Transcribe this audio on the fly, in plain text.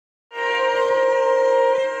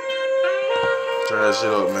that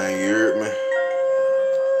shit up, man. You heard me?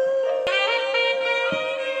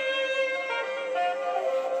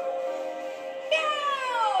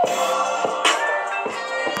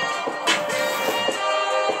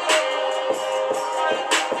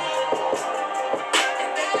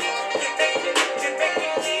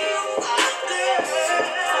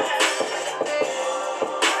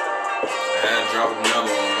 I had to drop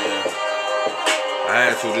another one, man. I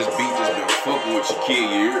had to. This beat just been fucking with your kid,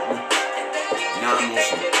 you heard me? Now I'm on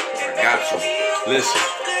some. I got you. Listen,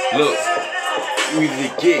 look. You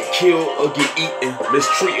either get killed or get eaten,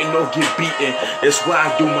 mistreated or get beaten. That's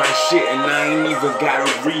why I do my shit and I ain't even got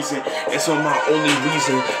a reason. That's on my only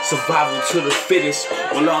reason. Survival to the fittest.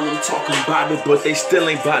 Well, all them talking about it, but they still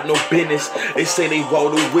ain't about no business. They say they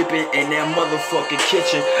water whipping in that motherfucking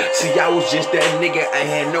kitchen. See, I was just that nigga, I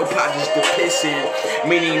had no pockets to piss in.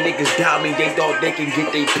 Many niggas doubt me, they thought they can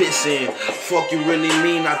get they piss in. Fuck you really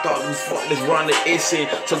mean? I thought you fuck this round the in.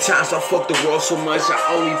 Sometimes I fuck the world so much, I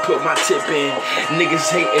only put my tip in. Niggas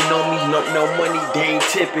hating on me, no money, they ain't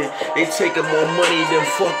tipping. They taking more money than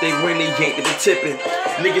fuck, they really ain't the tipping.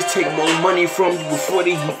 Niggas take more money from you before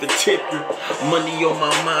they even tip you. Money on my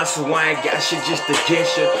mind, so I ain't got shit just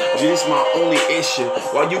against you. This my only issue.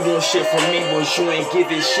 Why you want shit from me when you ain't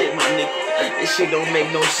giving shit, my nigga? This shit don't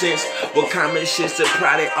make no sense. But common shit's a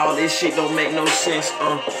product, all this shit don't make no sense.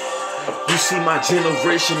 You see my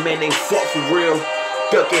generation, man, they fuck for real.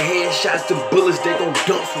 Ducking headshots, the bullets, they gon'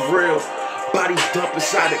 dump for real. Bodies dump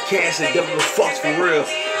inside the casket, devil the fucks for real.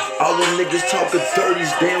 All them niggas talking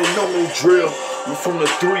 30s, they don't know no drill. You from the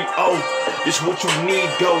 3-0, it's what you need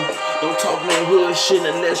though. Don't talk no hood shit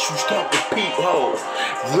unless you talk to peephole.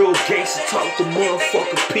 Real gangsters talk to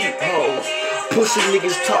motherfucking peephole. Pussy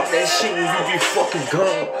niggas talk that shit when you be fucking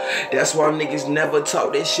gone. That's why niggas never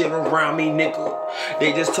talk that shit around me, nigga.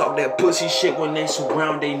 They just talk that pussy shit when they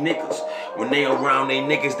surround they niggas. When they around they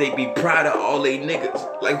niggas, they be proud of all they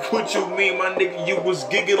niggas. Like, what you mean, my nigga? You was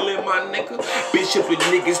giggling, my nigga? Bishop and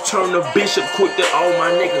niggas turn to bishop quick to all my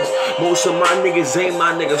niggas. Most of my niggas ain't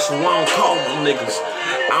my niggas, so I don't call them niggas.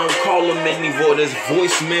 I don't call them anymore, that's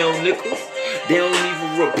voicemail, nigga. They don't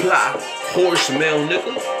even reply, horsemail,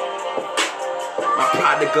 nigga. My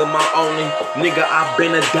product of my only nigga, I've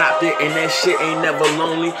been adopted and that shit ain't never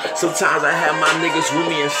lonely. Sometimes I have my niggas with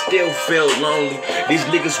me and still feel lonely. These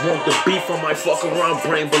niggas want the beef, I might fuck around,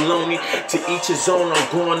 brain baloney. To each his own, I'm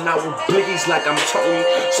going out with biggies like I'm Tony.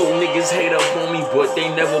 So niggas hate up on me, but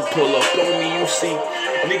they never pull up on me, you see.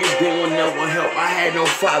 Niggas didn't never help, I had no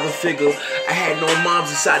father figure. I had no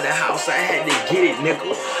moms inside the house, I had to get it,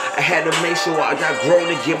 nigga. I had to make sure I got grown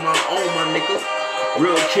to get my own, my nigga.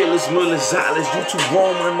 Real killers, moving silence, you too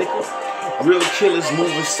wrong, my nigga. Real killers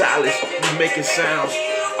moving silence, you making sounds.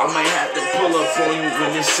 I might have to pull up on you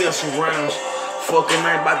when this sense rounds. Fucking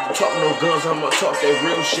I ain't about to talk no guns, I'ma talk that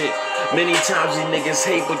real shit. Many times these niggas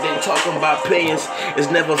hate, but they talking about opinions. It's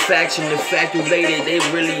never faction, infatuated, they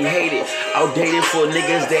really hate it. Outdated for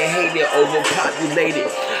niggas that hate it, overpopulated.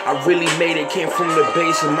 I really made it, came from the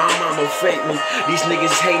base and my mama faked me. These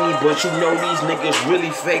niggas hate me, but you know these niggas really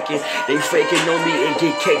faking. They faking on me and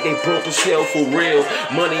get cake, they broke as hell for real.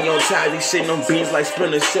 Money on time, they sitting on beans like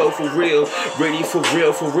Splinter Cell for real. Ready for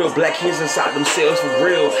real, black kids inside themselves for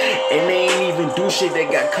real. And they ain't even do shit, they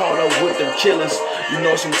got caught up with them killers. You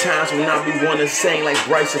know sometimes when I be wanna sing like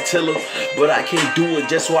Bryce Attila, but I can't do it,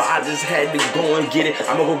 just why I just had to go and get it.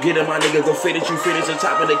 I'ma go get it, my nigga, go fit it, you finish the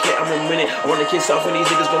top of the cat, I'm a minute. I wanna kiss off and these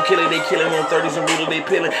niggas gon' kill it, they killing on 30s and brutal, they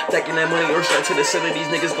peeling. Taking that money or straight to the center, these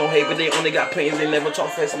niggas gon' hate, but they only got pains, they never talk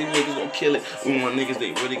fast, these niggas gon' kill it. We want niggas,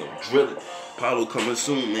 they really gon' drill it. Pablo coming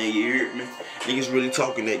soon, man, you heard me? Niggas really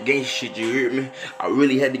talking that gangsta shit, you heard me? I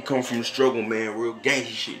really had to come from the struggle, man, real gangsta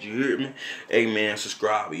shit, you heard me? Hey, man,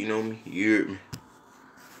 subscribe, you know me? You heard me?